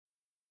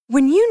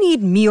When you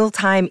need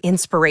mealtime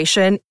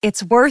inspiration,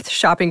 it's worth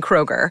shopping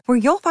Kroger, where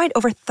you'll find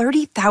over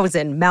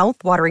 30,000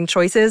 mouth-watering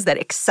choices that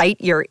excite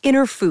your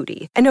inner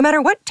foodie. And no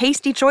matter what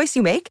tasty choice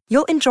you make,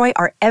 you'll enjoy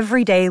our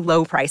everyday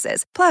low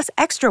prices, plus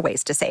extra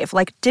ways to save,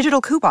 like digital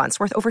coupons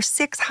worth over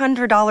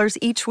 $600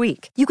 each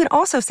week. You can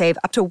also save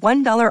up to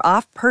 $1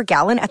 off per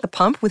gallon at the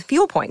pump with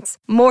fuel points.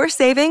 More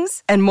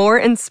savings and more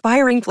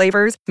inspiring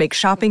flavors make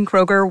shopping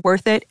Kroger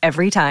worth it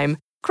every time.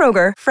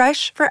 Kroger,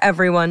 fresh for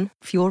everyone.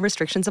 Fuel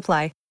restrictions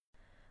apply.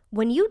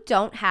 When you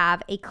don't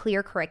have a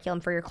clear curriculum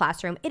for your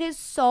classroom, it is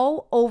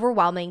so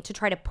overwhelming to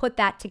try to put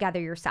that together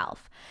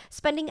yourself.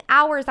 Spending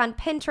hours on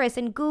Pinterest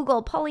and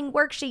Google pulling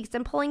worksheets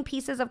and pulling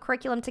pieces of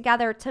curriculum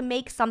together to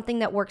make something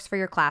that works for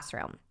your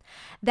classroom.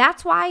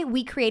 That's why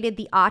we created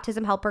the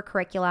Autism Helper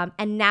curriculum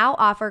and now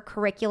offer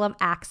Curriculum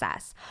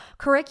Access.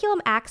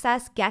 Curriculum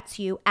Access gets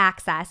you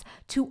access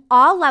to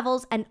all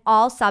levels and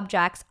all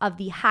subjects of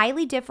the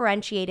highly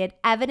differentiated,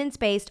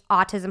 evidence-based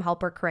Autism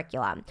Helper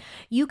curriculum.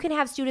 You can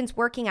have students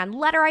working on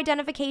letter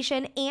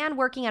identification and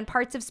working on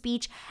parts of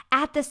speech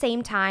at the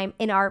same time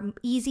in our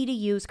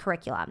easy-to-use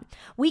curriculum.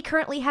 We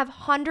currently have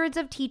hundreds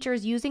of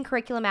teachers using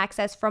Curriculum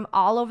Access from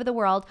all over the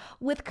world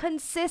with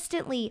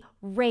consistently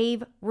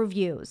rave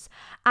reviews.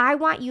 I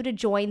want you to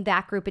join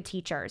that group of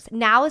teachers.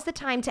 Now is the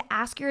time to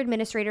ask your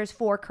administrators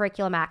for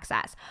Curriculum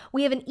Access.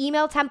 We have an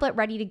email template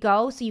ready to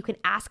go, so you can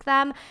ask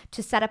them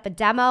to set up a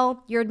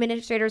demo. Your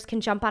administrators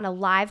can jump on a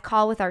live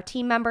call with our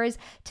team members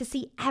to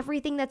see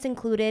everything that's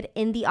included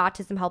in the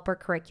Autism Helper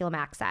Curriculum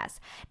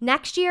Access.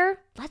 Next year,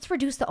 let's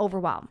reduce the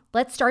overwhelm.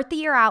 Let's start the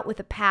year out with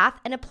a path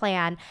and a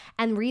plan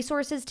and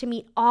resources to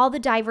meet all the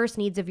diverse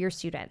needs of your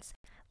students.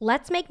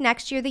 Let's make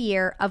next year the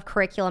year of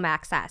Curriculum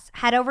Access.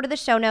 Head over to the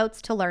show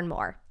notes to learn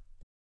more.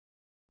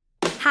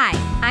 Hi,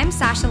 I'm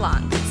Sasha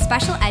Long,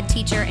 special ed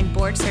teacher and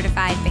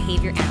board-certified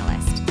behavior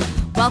analyst.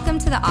 Welcome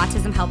to the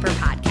Autism Helper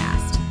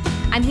podcast.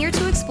 I'm here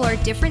to explore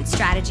different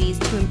strategies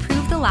to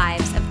improve the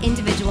lives of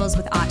individuals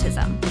with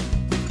autism.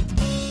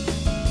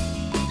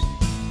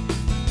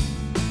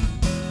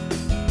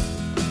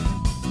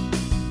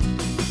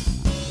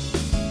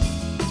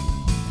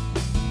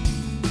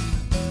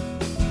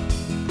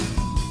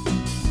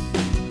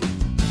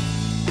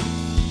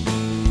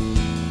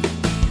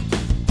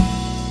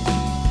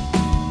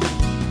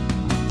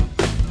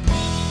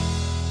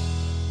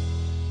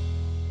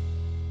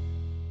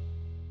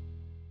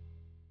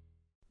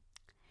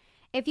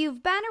 If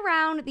you've been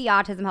around the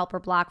Autism Helper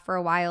block for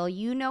a while,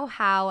 you know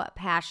how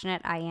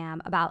passionate I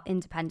am about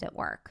independent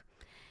work.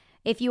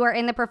 If you are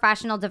in the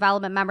professional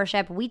development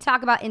membership, we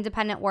talk about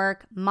independent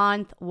work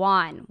month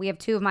 1. We have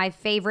 2 of my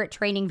favorite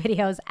training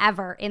videos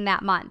ever in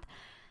that month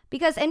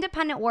because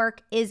independent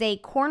work is a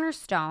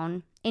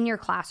cornerstone in your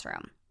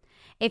classroom.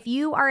 If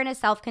you are in a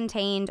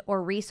self-contained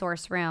or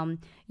resource room,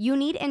 you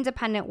need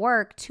independent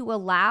work to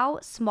allow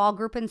small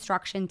group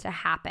instruction to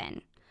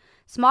happen.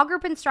 Small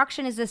group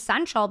instruction is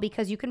essential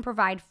because you can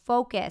provide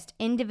focused,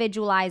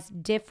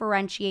 individualized,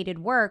 differentiated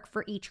work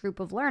for each group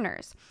of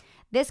learners.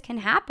 This can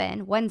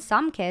happen when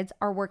some kids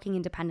are working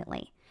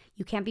independently.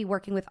 You can't be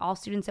working with all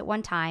students at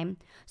one time.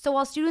 So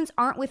while students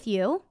aren't with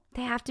you,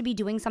 they have to be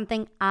doing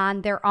something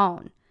on their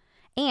own.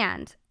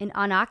 And an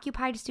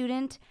unoccupied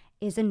student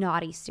is a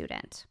naughty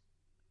student.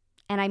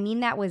 And I mean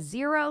that with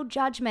zero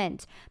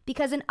judgment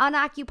because an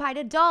unoccupied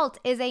adult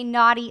is a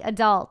naughty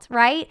adult,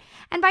 right?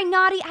 And by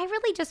naughty, I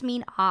really just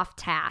mean off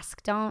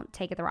task. Don't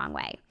take it the wrong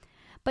way.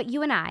 But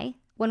you and I,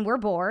 when we're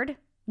bored,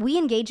 we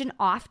engage in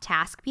off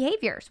task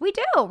behaviors. We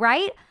do,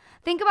 right?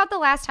 Think about the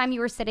last time you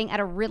were sitting at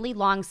a really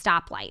long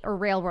stoplight or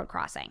railroad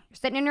crossing. You're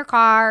sitting in your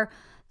car,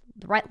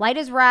 the light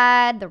is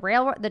red,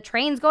 the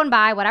train's going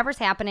by, whatever's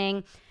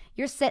happening.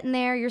 You're sitting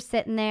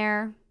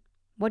there.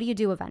 What do you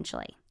do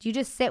eventually? Do you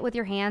just sit with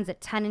your hands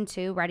at 10 and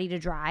 2 ready to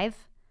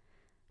drive?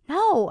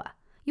 No.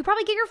 You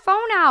probably get your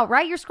phone out,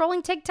 right? You're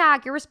scrolling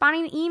TikTok. You're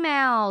responding to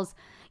emails.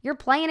 You're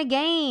playing a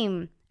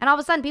game. And all of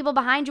a sudden, people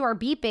behind you are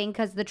beeping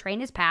because the train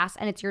is passed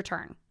and it's your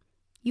turn.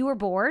 You were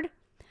bored,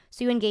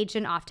 so you engaged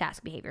in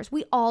off-task behaviors.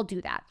 We all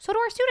do that. So do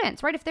our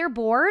students, right? If they're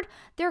bored,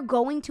 they're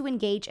going to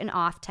engage in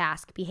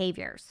off-task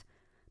behaviors.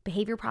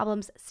 Behavior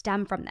problems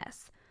stem from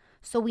this.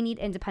 So we need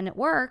independent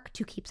work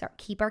to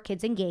keep our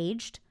kids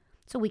engaged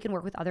so we can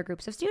work with other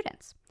groups of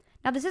students.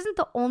 Now, this isn't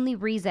the only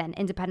reason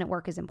independent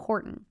work is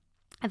important.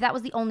 If that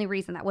was the only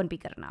reason, that wouldn't be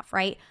good enough,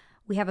 right?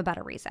 We have a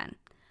better reason.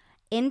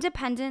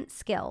 Independent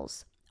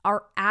skills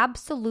are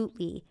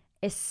absolutely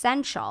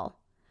essential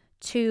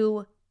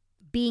to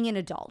being an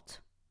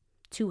adult,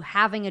 to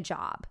having a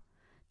job,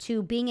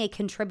 to being a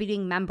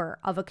contributing member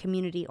of a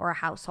community or a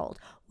household.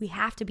 We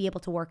have to be able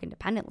to work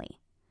independently.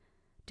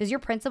 Does your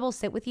principal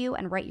sit with you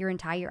and write your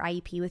entire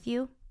IEP with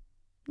you?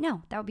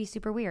 No, that would be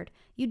super weird.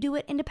 You do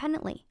it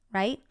independently,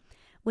 right?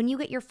 When you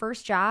get your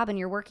first job and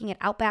you're working at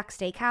Outback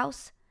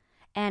Steakhouse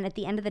and at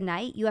the end of the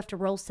night you have to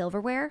roll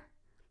silverware,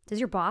 does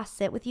your boss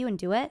sit with you and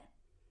do it?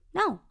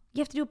 No,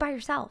 you have to do it by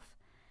yourself.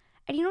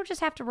 And you don't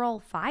just have to roll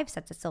 5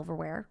 sets of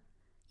silverware.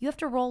 You have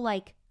to roll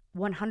like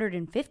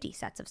 150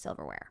 sets of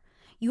silverware.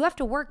 You have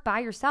to work by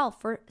yourself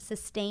for a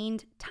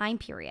sustained time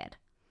period.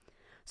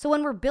 So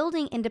when we're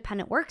building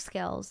independent work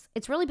skills,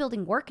 it's really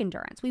building work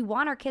endurance. We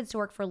want our kids to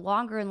work for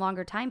longer and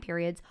longer time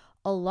periods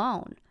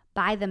alone,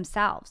 by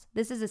themselves.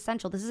 This is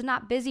essential. This is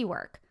not busy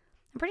work.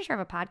 I'm pretty sure I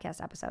have a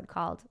podcast episode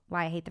called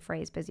Why I Hate the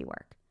Phrase Busy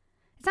Work.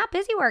 It's not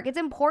busy work. It's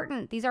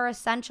important. These are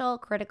essential,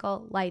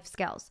 critical life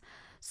skills.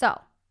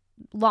 So,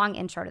 long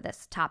intro to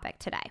this topic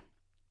today.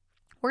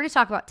 We're going to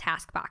talk about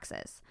task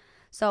boxes.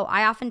 So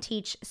I often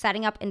teach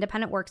setting up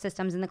independent work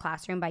systems in the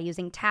classroom by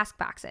using task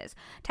boxes.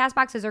 Task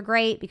boxes are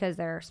great because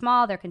they're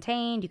small, they're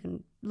contained. You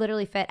can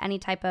literally fit any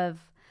type of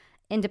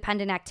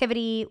independent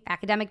activity,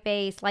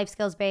 academic-based, life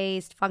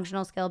skills-based,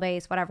 functional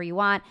skill-based, whatever you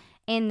want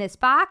in this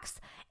box.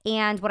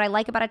 And what I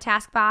like about a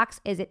task box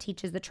is it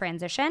teaches the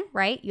transition,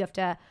 right? You have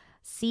to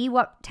see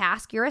what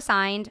task you're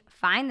assigned,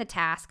 find the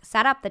task,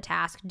 set up the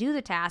task, do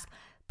the task,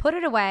 put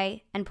it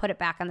away, and put it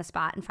back on the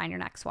spot and find your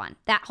next one.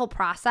 That whole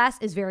process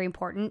is very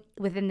important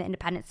within the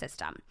independent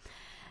system.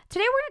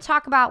 Today, we're going to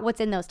talk about what's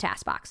in those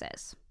task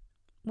boxes.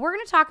 We're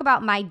going to talk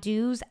about my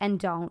do's and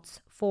don'ts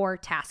for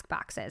task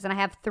boxes, and I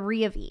have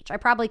 3 of each. I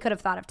probably could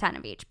have thought of 10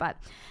 of each, but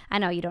I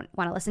know you don't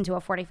want to listen to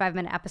a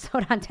 45-minute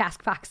episode on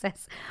task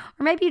boxes,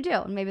 or maybe you do,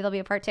 and maybe there'll be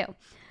a part 2.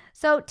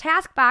 So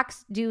task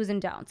box do's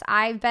and don'ts.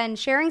 I've been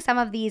sharing some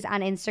of these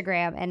on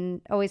Instagram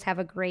and always have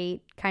a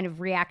great kind of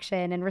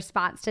reaction and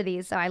response to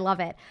these, so I love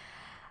it.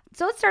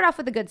 So let's start off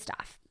with the good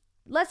stuff.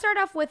 Let's start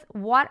off with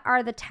what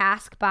are the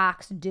task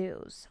box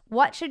do's?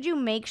 What should you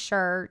make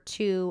sure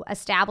to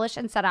establish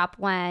and set up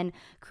when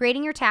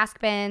creating your task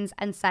bins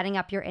and setting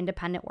up your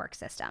independent work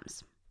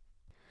systems?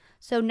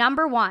 So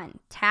number 1,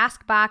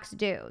 task box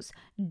do's.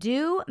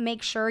 Do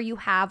make sure you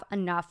have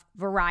enough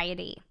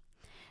variety.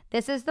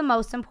 This is the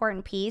most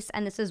important piece,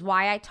 and this is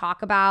why I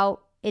talk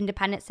about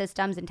independent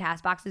systems and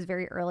task boxes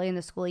very early in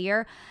the school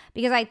year,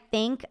 because I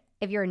think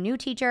if you're a new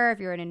teacher, if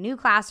you're in a new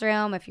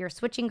classroom, if you're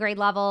switching grade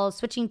levels,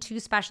 switching to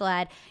special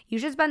ed, you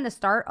should spend the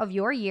start of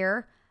your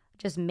year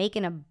just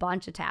making a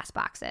bunch of task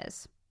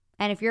boxes.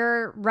 And if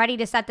you're ready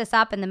to set this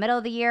up in the middle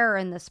of the year or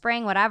in the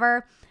spring,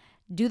 whatever,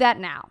 do that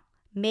now.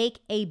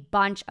 Make a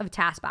bunch of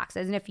task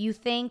boxes. And if you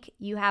think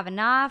you have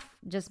enough,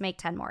 just make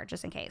 10 more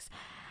just in case.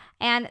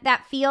 And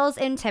that feels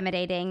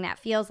intimidating. That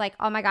feels like,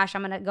 oh my gosh,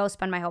 I'm going to go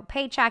spend my whole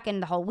paycheck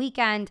and the whole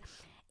weekend.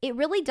 It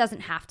really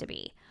doesn't have to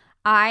be.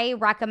 I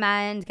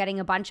recommend getting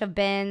a bunch of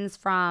bins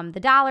from the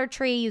Dollar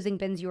Tree, using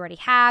bins you already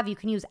have. You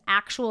can use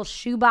actual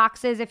shoe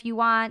boxes if you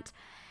want.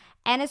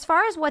 And as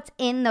far as what's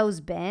in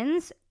those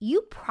bins,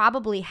 you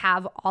probably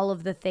have all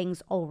of the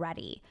things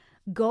already.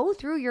 Go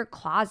through your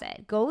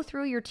closet. Go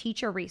through your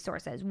teacher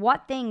resources.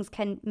 What things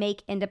can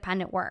make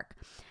independent work?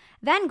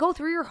 Then go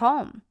through your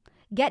home.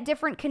 Get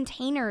different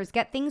containers.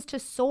 Get things to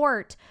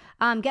sort.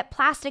 Get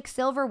plastic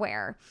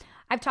silverware.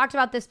 I've talked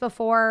about this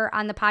before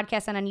on the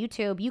podcast and on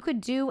YouTube. You could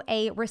do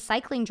a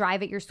recycling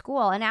drive at your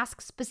school and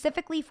ask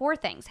specifically for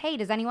things. Hey,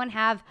 does anyone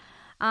have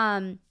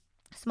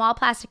small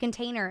plastic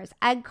containers,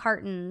 egg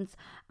cartons,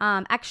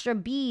 extra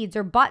beads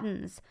or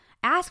buttons?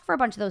 Ask for a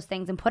bunch of those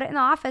things and put it in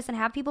the office and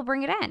have people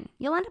bring it in.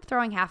 You'll end up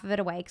throwing half of it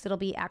away because it'll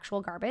be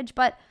actual garbage,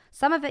 but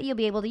some of it you'll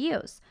be able to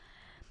use.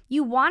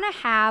 You want to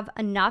have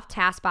enough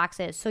task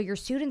boxes so your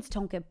students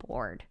don't get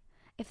bored.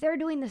 If they're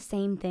doing the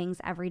same things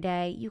every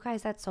day, you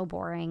guys, that's so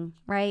boring,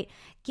 right?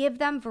 Give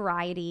them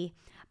variety.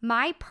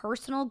 My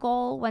personal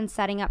goal when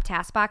setting up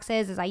task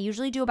boxes is I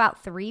usually do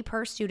about 3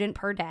 per student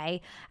per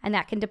day, and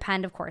that can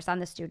depend, of course, on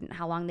the student,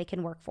 how long they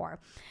can work for.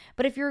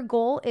 But if your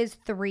goal is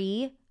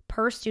 3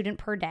 per student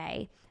per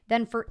day,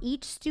 then for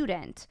each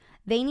student,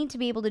 they need to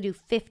be able to do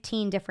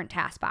 15 different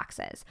task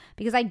boxes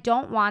because I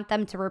don't want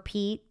them to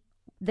repeat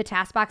the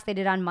task box they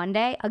did on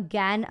Monday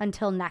again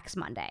until next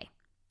Monday.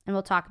 And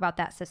we'll talk about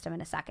that system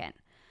in a second.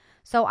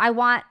 So I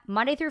want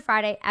Monday through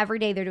Friday, every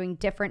day they're doing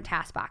different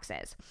task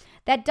boxes.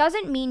 That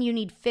doesn't mean you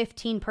need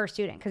 15 per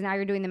student because now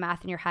you're doing the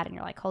math in your head and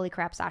you're like, holy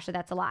crap, Sasha,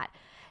 that's a lot.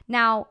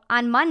 Now,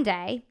 on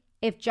Monday,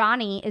 if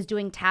Johnny is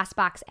doing task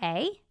box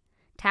A,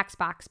 task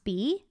box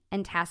B,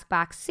 and task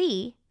box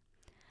C,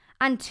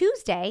 on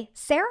Tuesday,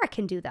 Sarah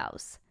can do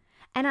those.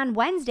 And on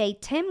Wednesday,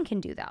 Tim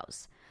can do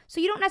those. So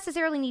you don't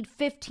necessarily need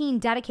 15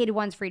 dedicated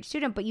ones for each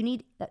student, but you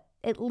need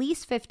at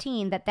least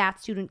 15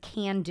 that student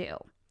can do.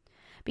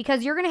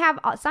 Because you're going to have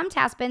some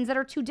task bins that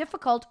are too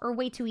difficult or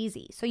way too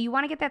easy. So you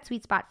want to get that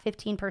sweet spot,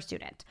 15 per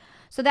student.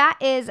 So that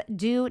is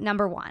do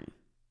number 1.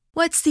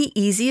 What's the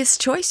easiest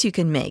choice you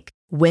can make?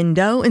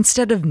 Window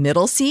instead of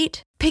middle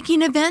seat?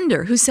 Picking a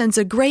vendor who sends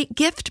a great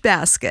gift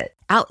basket?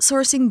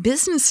 Outsourcing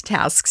business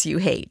tasks you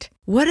hate?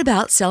 What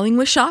about selling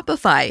with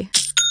Shopify?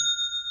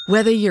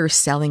 Whether you're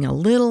selling a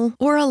little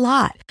or a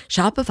lot,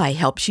 Shopify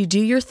helps you do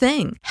your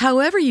thing,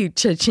 however you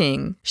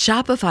cha-ching.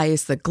 Shopify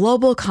is the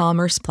global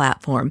commerce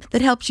platform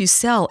that helps you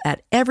sell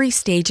at every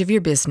stage of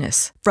your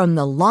business. From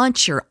the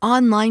launch your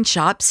online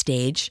shop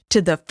stage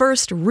to the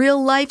first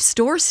real-life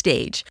store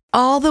stage,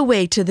 all the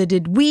way to the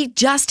did we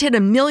just hit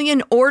 1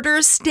 million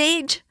orders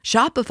stage.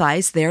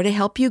 Shopify's there to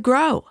help you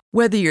grow.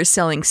 Whether you're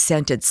selling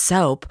scented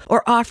soap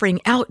or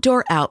offering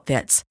outdoor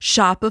outfits,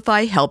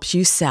 Shopify helps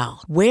you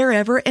sell.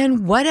 Wherever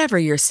and whatever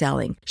you're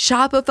selling,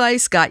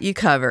 Shopify's got you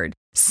covered.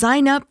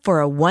 Sign up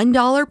for a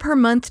 $1 per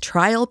month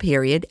trial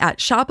period at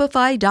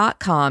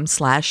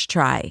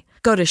shopify.com/try.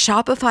 Go to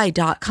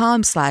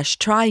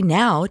shopify.com/try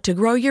now to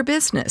grow your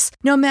business,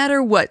 no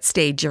matter what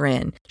stage you're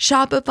in.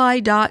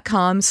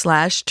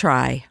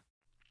 Shopify.com/try.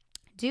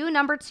 Do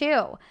number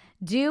 2,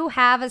 do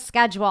have a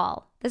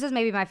schedule. This is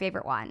maybe my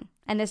favorite one.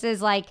 And this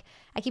is like,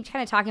 I keep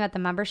kind of talking about the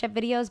membership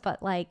videos,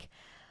 but like,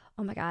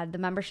 oh my God, the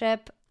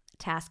membership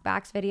task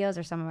box videos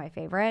are some of my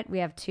favorite. We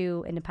have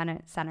 2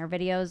 independent center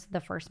videos the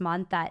first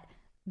month that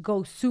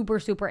go super,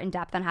 super in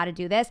depth on how to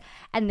do this.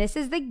 And this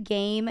is the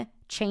game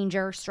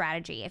changer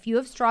strategy. If you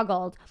have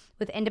struggled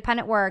with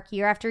independent work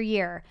year after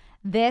year,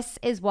 this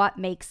is what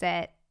makes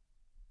it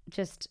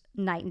just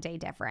night and day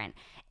different,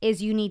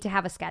 is you need to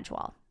have a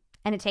schedule.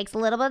 And it takes a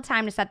little bit of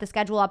time to set the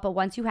schedule up, but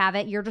once you have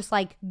it, you're just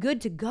like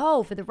good to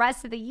go for the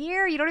rest of the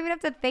year. You don't even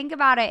have to think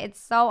about it. It's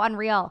so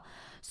unreal.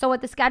 So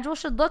what the schedule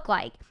should look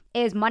like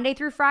is Monday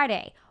through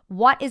Friday.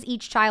 What is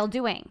each child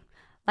doing?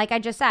 Like I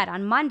just said,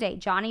 on Monday,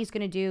 Johnny's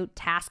going to do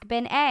task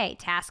bin A,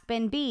 task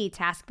bin B,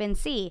 task bin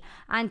C.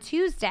 On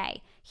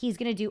Tuesday, he's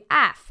going to do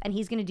F, and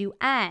he's going to do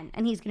N,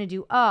 and he's going to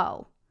do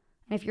O.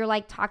 And if you're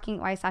like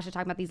why is Sasha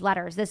talking about these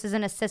letters? This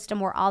isn't a system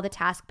where all the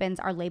task bins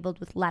are labeled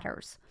with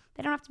letters.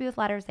 They don't have to be with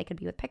letters. They could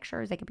be with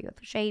pictures. They could be with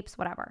shapes,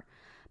 whatever.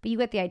 But you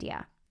get the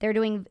idea. They're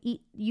doing,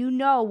 you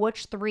know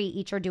which 3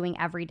 each are doing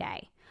every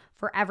day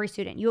for every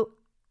student.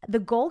 The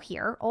goal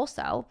here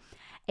also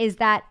is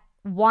that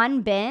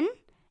one bin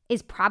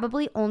is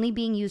probably only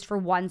being used for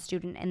one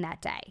student in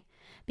that day.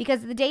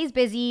 Because the day's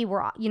busy,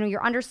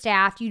 you're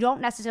understaffed, you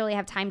don't necessarily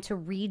have time to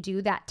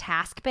redo that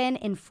task bin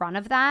in front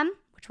of them,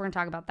 which we're going to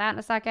talk about that in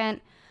a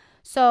second.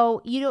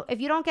 So if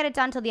you don't get it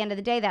done till the end of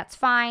the day, that's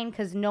fine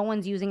because no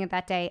one's using it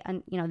that day,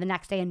 and the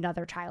next day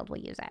another child will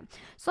use it.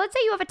 So let's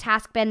say you have a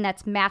task bin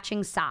that's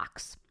matching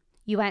socks.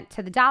 You went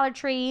to the Dollar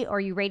Tree or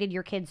you raided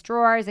your kids'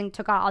 drawers and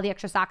took out all the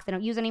extra socks they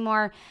don't use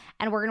anymore.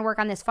 And we're going to work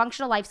on this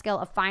functional life skill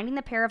of finding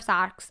the pair of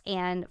socks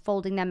and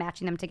folding them,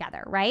 matching them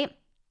together, right?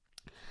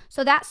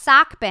 So that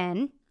sock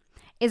bin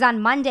is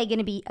on Monday going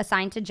to be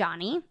assigned to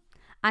Johnny.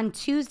 On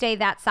Tuesday,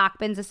 that sock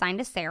bin's assigned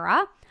to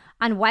Sarah.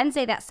 On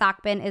Wednesday, that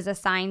sock bin is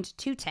assigned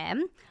to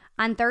Tim.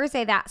 On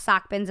Thursday, that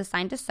sock bin's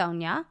assigned to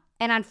Sonia.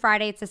 And on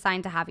Friday, it's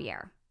assigned to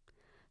Javier.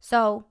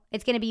 So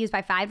it's going to be used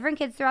by 5 different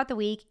kids throughout the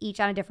week,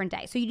 each on a different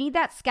day. So you need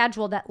that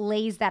schedule that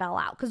lays that all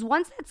out. Because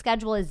once that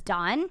schedule is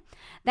done,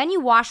 then you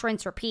wash,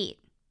 rinse, repeat.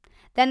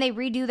 Then they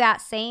redo that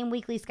same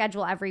weekly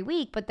schedule every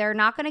week, but they're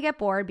not going to get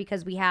bored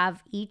because we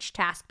have each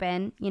task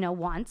bin,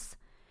 once.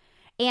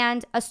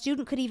 And a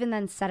student could even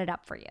then set it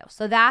up for you.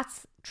 So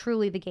that's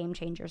truly the game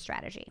changer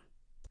strategy.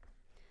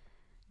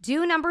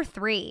 Do number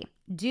 3,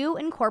 do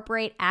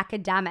incorporate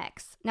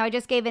academics. Now, I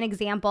just gave an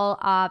example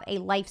of a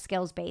life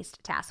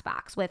skills-based task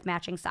box with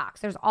matching socks.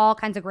 There's all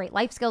kinds of great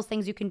life skills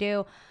things you can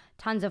do,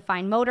 tons of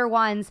fine motor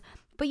ones,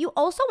 but you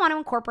also want to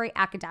incorporate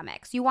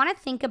academics. You want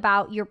to think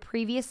about your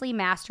previously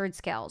mastered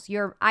skills,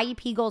 your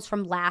IEP goals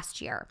from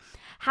last year.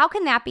 How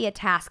can that be a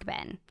task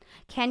bin?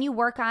 Can you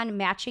work on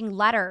matching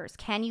letters?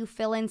 Can you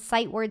fill in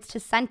sight words to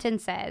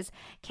sentences?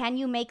 Can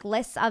you make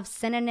lists of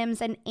synonyms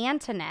and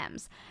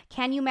antonyms?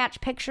 Can you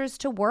match pictures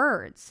to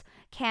words?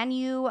 Can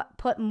you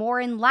put more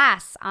and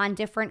less on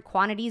different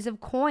quantities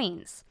of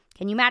coins?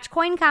 Can you match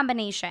coin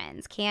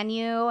combinations? Can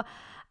you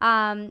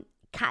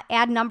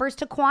add numbers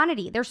to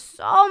quantity? There's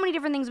so many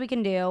different things we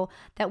can do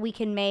that we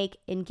can make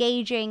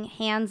engaging,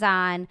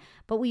 hands-on,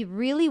 but we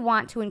really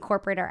want to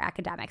incorporate our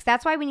academics.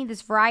 That's why we need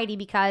this variety,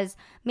 because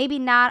maybe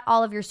not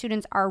all of your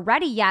students are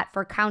ready yet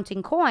for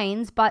counting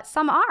coins, but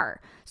some are.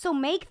 So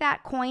make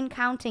that coin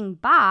counting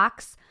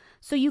box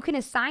so you can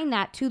assign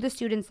that to the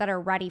students that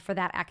are ready for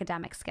that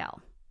academic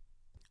skill.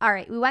 All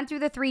right, we went through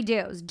the 3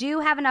 do's.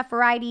 Do have enough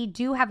variety,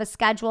 do have a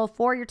schedule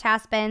for your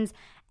task bins,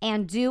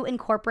 and do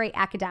incorporate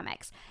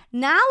academics.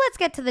 Now let's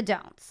get to the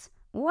don'ts.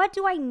 What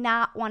do I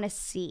not want to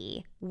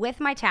see with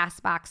my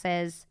task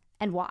boxes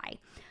and why?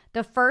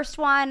 The first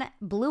one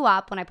blew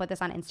up when I put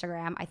this on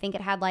Instagram. I think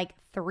it had like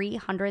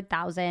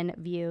 300,000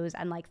 views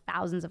and like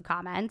thousands of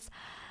comments.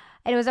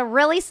 It was a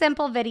really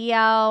simple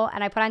video,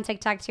 and I put on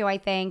TikTok too, I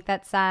think,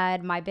 that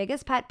said, my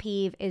biggest pet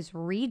peeve is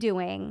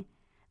redoing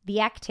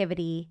the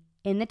activity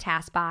in the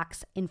task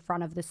box in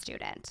front of the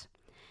student.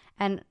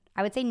 And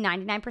I would say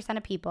 99%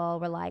 of people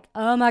were like,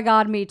 oh my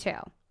God, me too.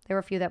 There were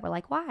a few that were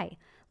like, why?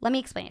 Let me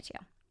explain it to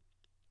you.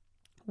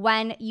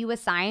 When you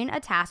assign a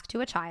task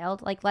to a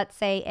child, like let's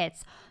say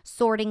it's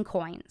sorting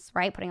coins,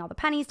 right? Putting all the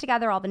pennies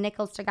together, all the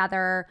nickels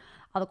together,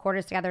 all the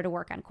quarters together to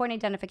work on coin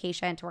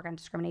identification, to work on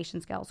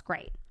discrimination skills,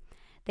 great.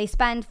 They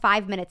spend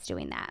 5 minutes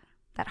doing that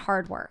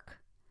hard work.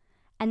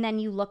 And then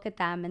you look at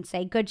them and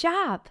say, good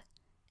job.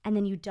 And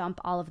then you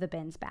dump all of the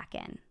bins back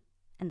in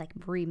and like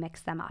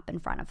remix them up in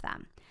front of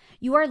them.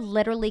 You are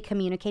literally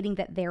communicating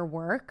that their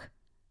work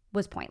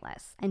was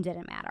pointless and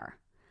didn't matter.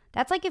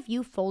 That's like if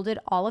you folded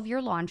all of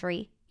your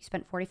laundry, you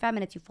spent 45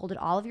 minutes, you folded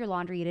all of your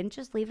laundry, you didn't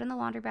just leave it in the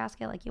laundry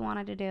basket like you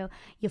wanted to do.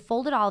 You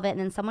folded all of it and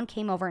then someone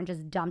came over and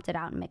just dumped it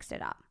out and mixed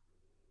it up.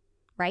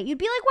 right? You'd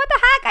be like, what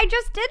the heck? I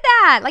just did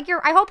that. Like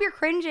I hope you're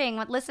cringing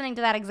when listening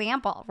to that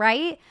example,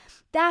 right?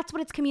 That's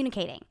what it's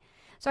communicating.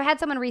 So I had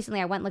someone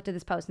recently, I went and looked at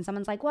this post and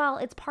someone's like, well,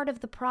 it's part of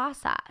the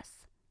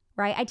process,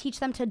 right? I teach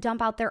them to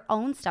dump out their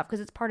own stuff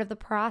because it's part of the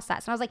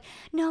process. And I was like,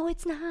 no,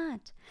 it's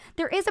not.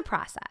 There is a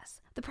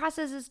process. The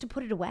process is to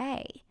put it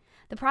away.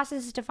 The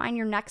process is to find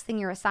your next thing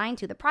you're assigned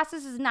to. The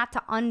process is not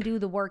to undo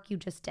the work you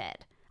just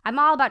did. I'm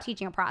all about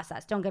teaching a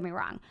process. Don't get me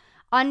wrong.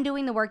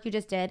 Undoing the work you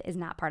just did is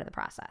not part of the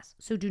process.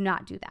 So do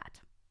not do that.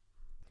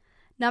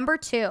 Number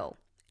 2,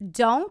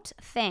 don't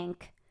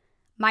think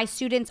my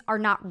students are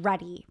not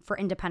ready for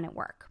independent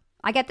work.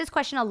 I get this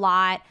question a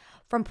lot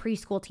from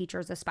preschool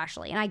teachers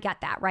especially, and I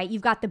get that, right?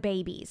 You've got the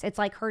babies. It's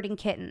like herding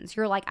kittens.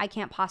 You're like, I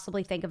can't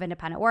possibly think of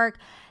independent work.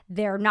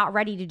 They're not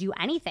ready to do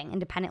anything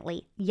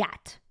independently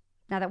yet.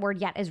 Now, that word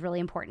yet is really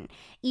important.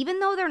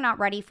 Even though they're not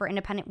ready for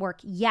independent work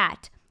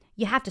yet,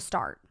 you have to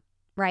start,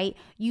 right?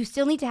 You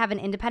still need to have an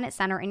independent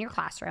center in your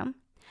classroom.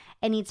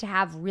 It needs to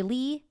have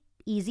really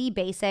easy,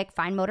 basic,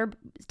 fine motor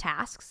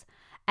tasks.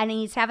 And it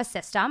needs to have a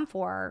system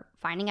for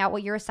finding out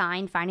what you're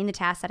assigned, finding the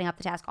task, setting up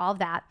the task, all of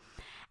that.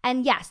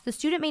 And yes, the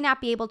student may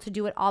not be able to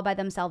do it all by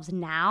themselves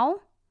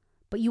now,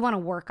 but you want to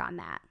work on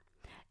that.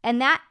 And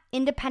that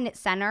independent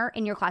center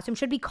in your classroom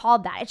should be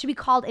called that. It should be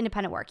called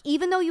independent work.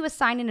 Even though you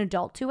assign an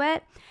adult to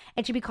it,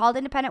 it should be called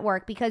independent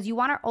work because you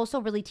want to also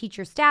really teach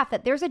your staff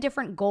that there's a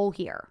different goal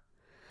here.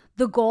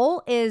 The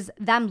goal is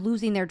them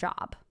losing their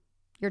job.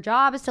 Your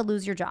job is to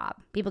lose your job.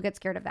 People get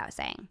scared of that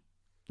saying.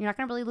 You're not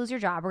going to really lose your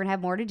job. We're going to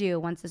have more to do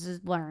once this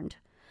is learned.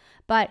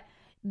 But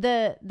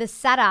the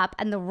setup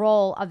and the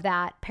role of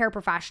that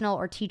paraprofessional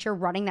or teacher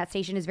running that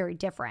station is very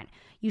different.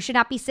 You should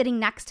not be sitting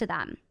next to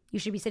them. You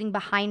should be sitting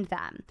behind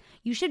them.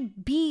 You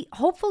should be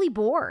hopefully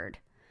bored.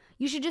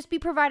 You should just be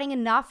providing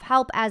enough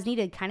help as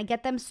needed, kind of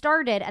get them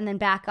started and then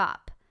back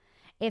up.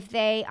 If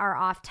they are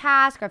off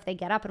task or if they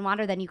get up and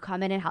wander, then you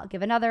come in and help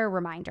give another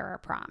reminder or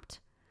prompt.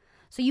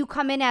 So you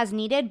come in as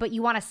needed, but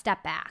you want to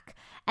step back.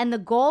 And the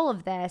goal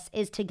of this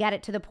is to get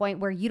it to the point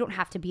where you don't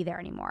have to be there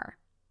anymore.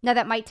 Now,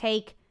 that might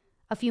take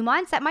a few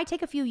months, that might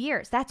take a few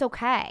years. That's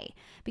okay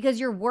because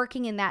you're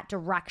working in that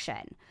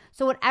direction.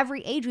 So at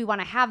every age we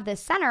want to have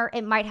this center,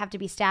 it might have to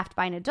be staffed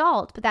by an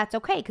adult, but that's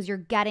okay because you're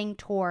getting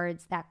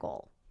towards that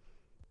goal.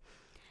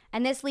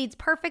 And this leads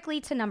perfectly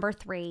to number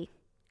 3,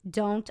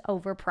 don't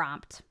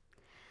overprompt.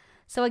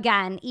 So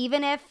again,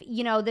 even if,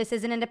 this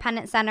is an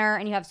independent center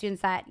and you have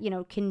students that,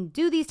 can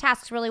do these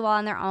tasks really well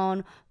on their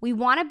own, we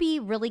want to be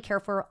really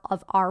careful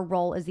of our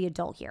role as the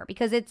adult here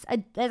because as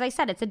I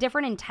said, it's a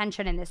different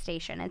intention in this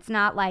station. It's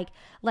not like,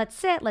 let's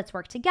sit, let's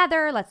work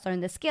together, let's learn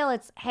the skill.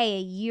 It's, hey,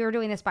 you're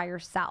doing this by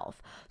yourself.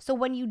 So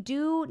when you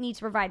do need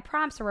to provide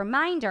prompts or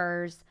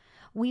reminders,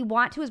 we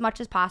want to, as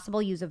much as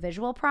possible, use a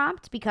visual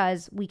prompt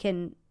because we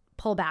can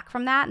pull back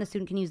from that and the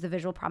student can use the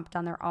visual prompt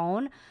on their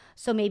own.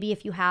 So maybe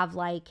if you have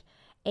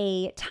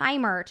a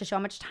timer to show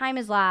how much time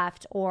is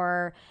left,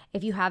 or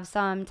if you have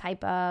some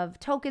type of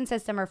token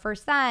system or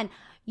first then,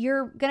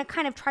 you're going to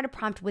kind of try to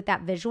prompt with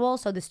that visual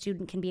so the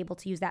student can be able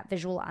to use that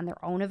visual on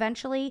their own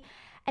eventually,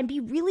 and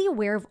be really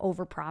aware of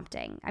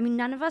overprompting. I mean,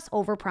 none of us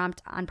overprompt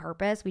on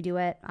purpose. We do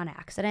it on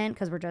accident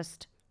because we're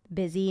just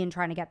busy and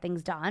trying to get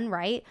things done,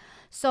 right?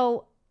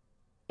 So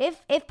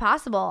if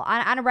possible,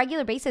 on a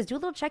regular basis, do a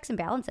little checks and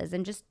balances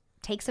and just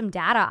take some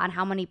data on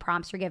how many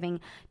prompts you're giving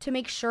to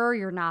make sure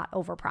you're not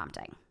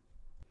overprompting.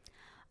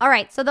 All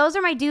right, so those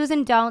are my do's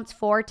and don'ts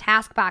for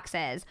task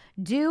boxes.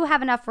 Do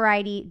have enough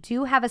variety,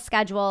 do have a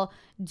schedule,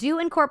 do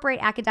incorporate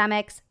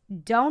academics,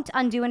 don't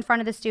undo in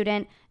front of the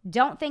student,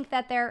 don't think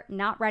that they're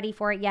not ready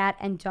for it yet,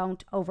 and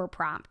don't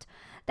overprompt.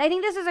 I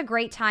think this is a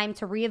great time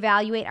to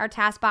reevaluate our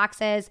task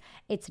boxes.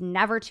 It's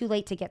never too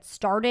late to get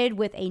started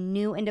with a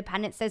new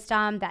independent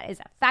system that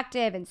is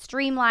effective and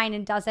streamlined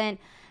and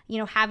doesn't,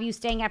 have you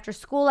staying after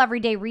school every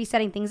day,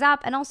 resetting things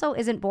up, and also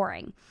isn't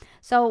boring.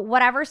 So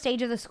whatever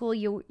stage of the school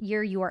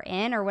year you are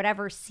in, or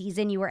whatever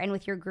season you are in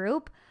with your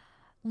group,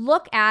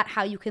 look at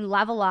how you can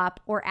level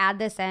up or add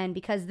this in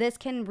because this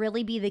can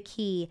really be the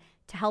key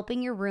to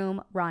helping your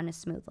room run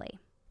smoothly.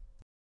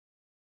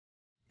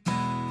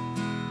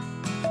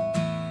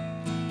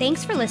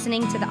 Thanks for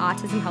listening to the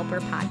Autism Helper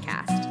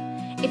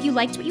podcast. If you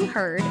liked what you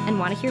heard and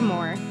want to hear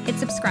more, hit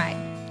subscribe.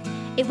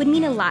 It would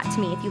mean a lot to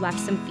me if you left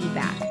some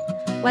feedback.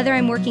 Whether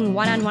I'm working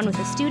one-on-one with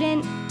a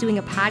student, doing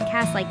a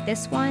podcast like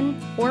this one,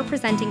 or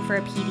presenting for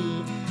a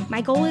PD, my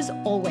goal is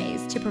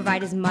always to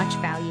provide as much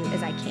value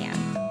as I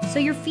can. So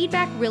your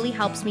feedback really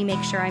helps me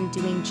make sure I'm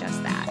doing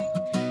just that.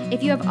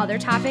 If you have other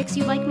topics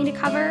you'd like me to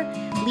cover,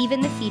 leave in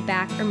the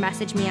feedback or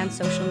message me on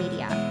social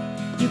media.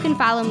 You can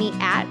follow me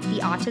at The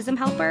Autism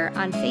Helper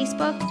on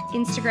Facebook,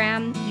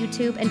 Instagram,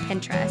 YouTube, and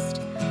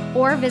Pinterest,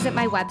 or visit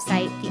my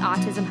website,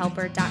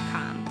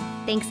 theautismhelper.com.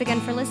 Thanks again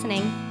for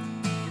listening.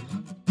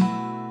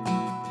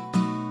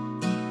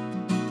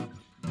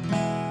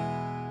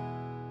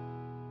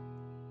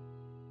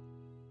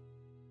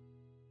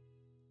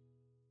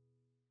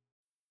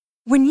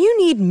 When you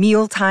need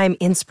mealtime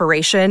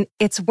inspiration,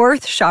 it's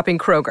worth shopping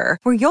Kroger,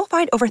 where you'll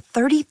find over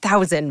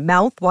 30,000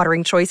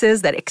 mouth-watering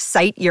choices that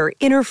excite your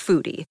inner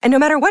foodie. And no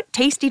matter what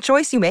tasty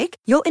choice you make,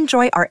 you'll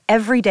enjoy our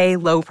everyday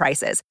low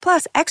prices,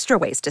 plus extra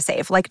ways to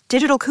save, like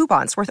digital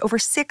coupons worth over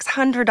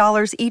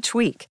 $600 each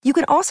week. You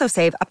can also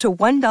save up to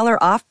 $1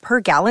 off per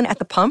gallon at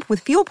the pump with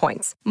fuel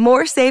points.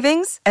 More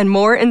savings and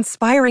more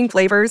inspiring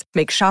flavors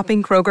make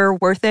shopping Kroger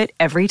worth it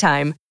every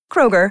time.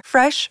 Kroger,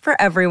 fresh for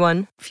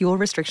everyone. Fuel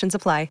restrictions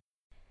apply.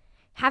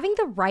 Having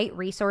the right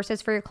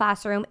resources for your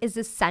classroom is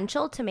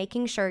essential to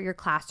making sure your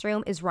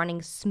classroom is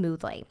running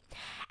smoothly.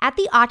 At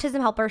the Autism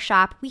Helper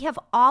Shop, we have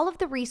all of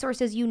the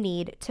resources you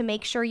need to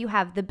make sure you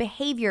have the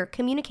behavior,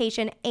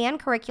 communication, and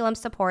curriculum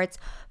supports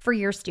for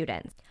your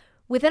students.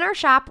 Within our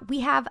shop,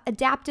 we have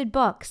adapted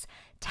books,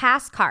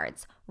 task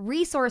cards,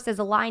 resources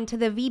aligned to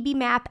the VB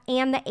map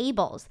and the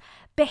ABLES,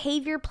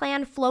 behavior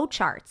plan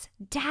flowcharts,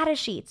 data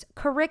sheets,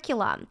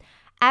 curriculum.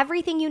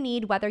 Everything you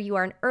need, whether you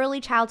are an early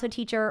childhood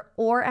teacher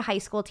or a high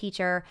school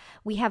teacher,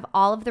 we have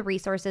all of the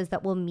resources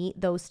that will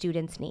meet those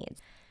students'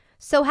 needs.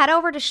 So head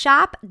over to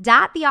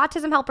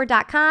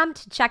shop.theautismhelper.com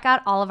to check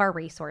out all of our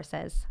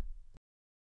resources.